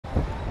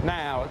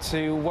Now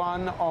to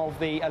one of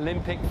the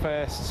Olympic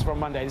firsts from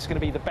Monday. This is going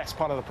to be the best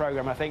part of the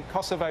programme, I think.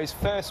 Kosovo's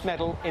first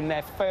medal in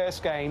their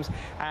first games,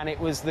 and it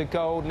was the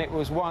gold, and it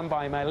was won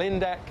by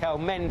Majlinda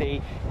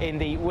KELMENDIT in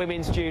the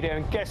women's judo.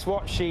 And guess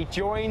what? She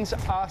joins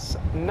us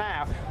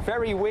now.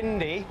 Very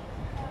windy.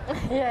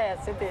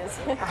 Yes, it is.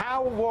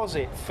 How was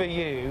it for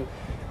you?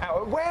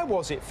 Where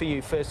was it for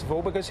you, first of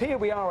all? Because here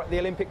we are at the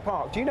Olympic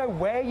Park. Do you know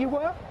where you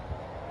were?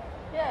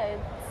 Yeah,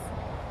 it's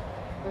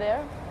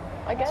there,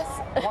 I guess.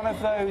 One of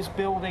those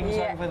buildings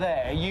over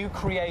there. You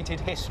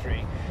created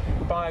history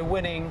by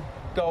winning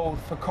gold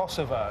for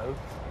Kosovo.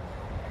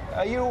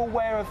 Are you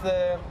aware of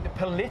the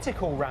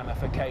political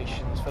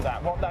ramifications for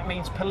that? What that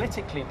means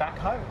politically back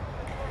home?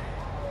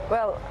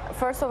 Well,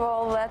 first of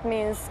all, that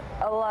means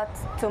a lot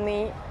to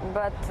me,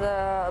 but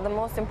the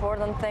most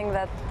important thing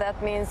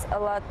that means a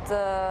lot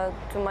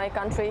to my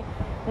country,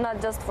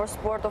 not just for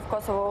sport of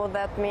Kosovo,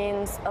 that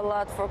means a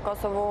lot for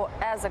Kosovo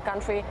as a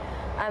country.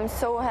 I'm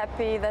so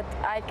happy that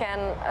I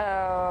can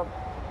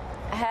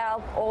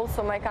help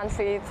also my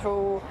country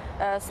through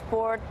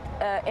sport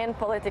in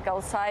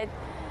political side.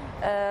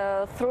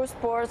 Through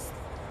sports,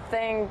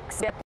 things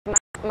get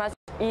much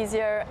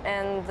easier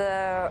and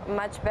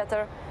much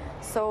better.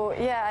 So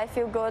yeah, I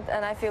feel good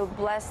and I feel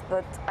blessed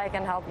that I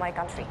can help my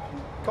country.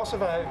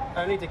 Kosovo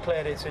only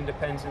declared its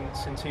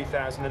independence in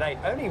 2008,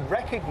 only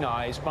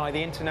recognised by the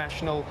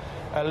International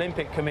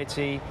Olympic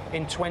Committee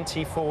in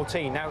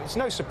 2014. Now, it's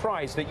no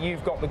surprise that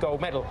you've got the gold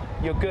medal.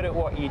 You're good at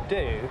what you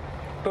do.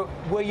 But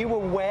were you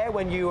aware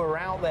when you were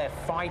out there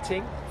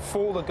fighting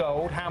for the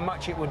gold how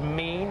much it would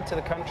mean to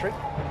the country?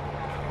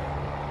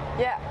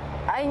 Yeah,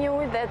 I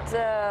knew that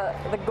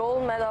the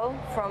gold medal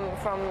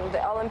from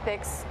the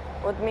Olympics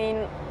would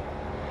mean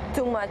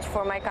too much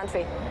for my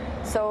country.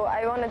 So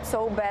I wanted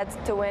so bad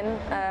to win.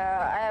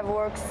 I have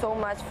worked so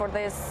much for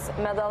this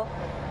medal.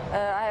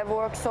 I have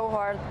worked so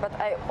hard, but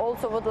I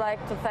also would like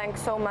to thank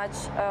so much,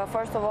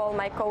 first of all,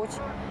 my coach,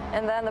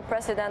 and then the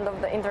president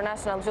of the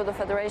International Judo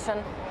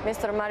Federation,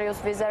 Mr. Marius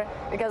Vizer,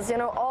 because, you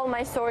know, all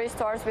my story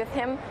starts with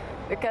him,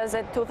 because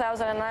in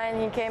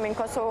 2009 he came in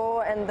Kosovo,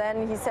 and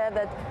then he said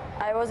that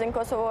I was in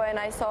Kosovo and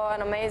I saw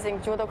an amazing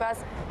judokas,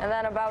 and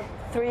then about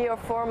 3 or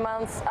 4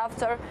 months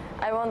after,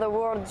 I won the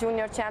World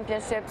Junior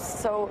Championships.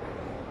 So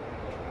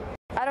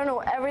I don't know,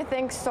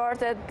 everything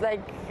started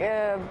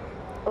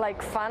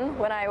like fun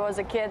when I was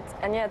a kid,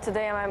 and yeah,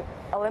 today I'm an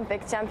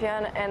Olympic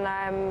champion and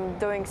I'm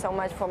doing so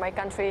much for my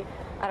country.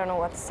 I don't know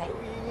what to say.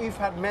 You've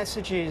had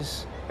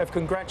messages of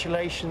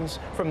congratulations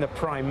from the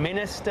Prime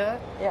Minister,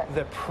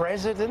 the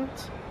President.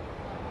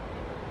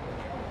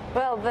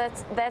 Well,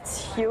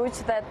 that's huge.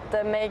 That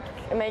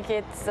make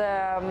it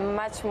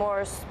much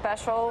more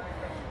special.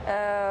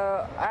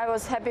 I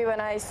was happy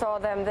when I saw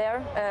them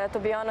there. To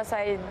be honest,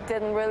 I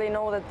didn't really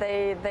know that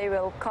they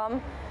will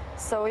come.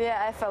 So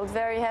yeah, I felt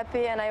very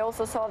happy, and I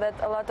also saw that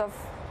a lot of,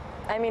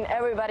 I mean,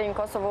 everybody in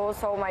Kosovo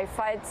saw my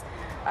fights.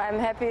 I'm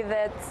happy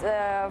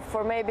that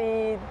for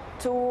maybe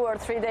 2 or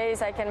 3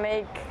 days I can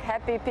make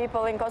happy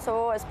people in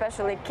Kosovo,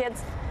 especially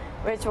kids,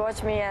 which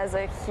watch me as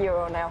a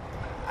hero now.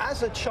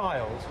 As a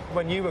child,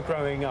 when you were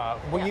growing up,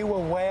 were you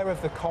aware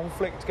of the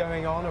conflict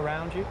going on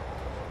around you?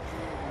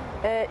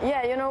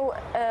 Yeah, you know,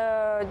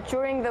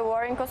 during the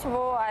war in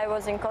Kosovo, I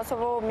was in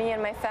Kosovo. Me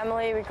and my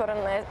family, we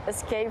couldn't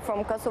escape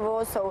from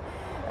Kosovo, so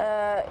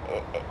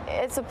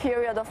it's a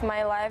period of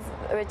my life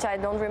which I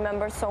don't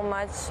remember so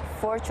much,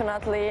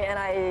 fortunately, and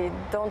I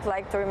don't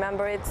like to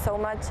remember it so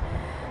much.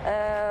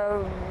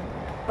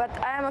 But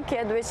I am a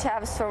kid which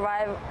have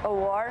survived a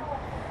war,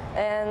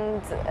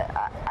 and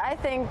I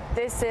think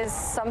this is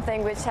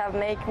something which have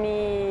made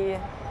me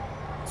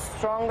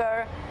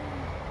stronger.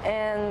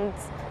 And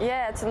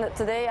yeah,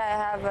 today I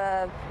have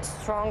a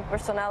strong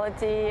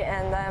personality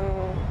and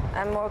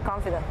I'm more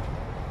confident.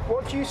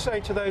 What do you say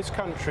to those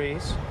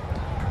countries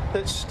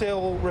that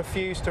still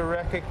refuse to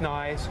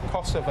recognise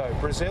Kosovo,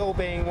 Brazil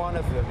being one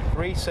of them,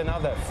 Greece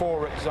another,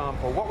 for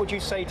example? What would you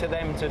say to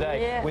them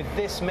today with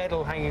this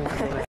medal hanging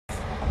from your neck?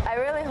 I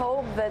really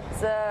hope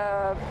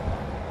that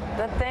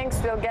that things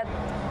will get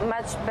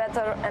much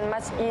better and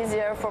much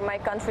easier for my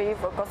country,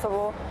 for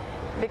Kosovo,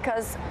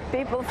 because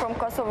people from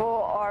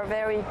Kosovo are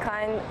very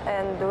kind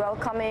and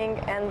welcoming,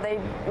 and they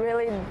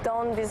really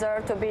don't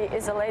deserve to be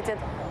isolated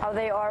how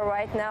they are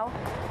right now.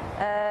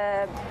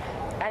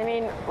 I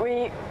mean,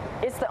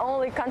 it's the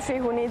only country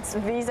who needs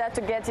visa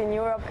to get in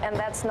Europe, and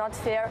that's not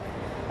fair.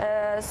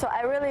 So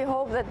I really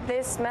hope that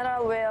this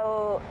medal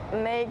will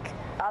make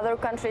other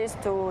countries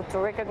to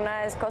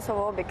recognize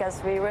Kosovo,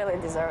 because we really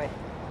deserve it.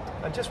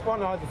 And just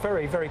one other,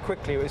 very, very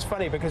quickly, it was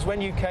funny because when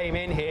you came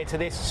in here to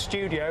this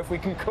studio, if we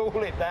can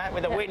call it that,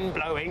 with the wind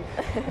blowing,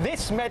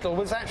 this medal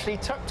was actually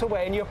tucked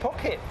away in your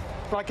pocket,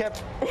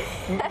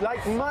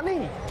 like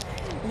money.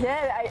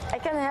 Yeah, I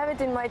can have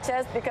it in my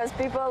chest because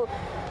people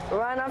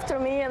run after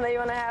me and they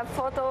want to have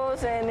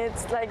photos, and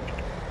it's like,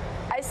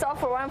 I stop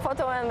for one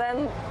photo and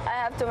then I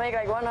have to make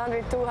like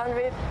 100,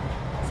 200.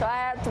 So I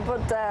had to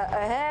put a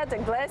hat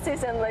and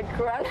glasses and like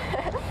run.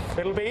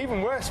 It'll be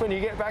even worse when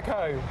you get back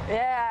home.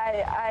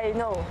 Yeah, I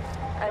know.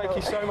 Thank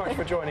you so much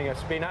for joining us.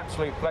 It's been an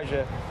absolute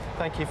pleasure.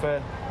 Thank you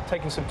for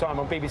taking some time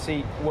on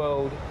BBC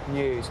World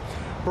News.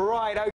 Right.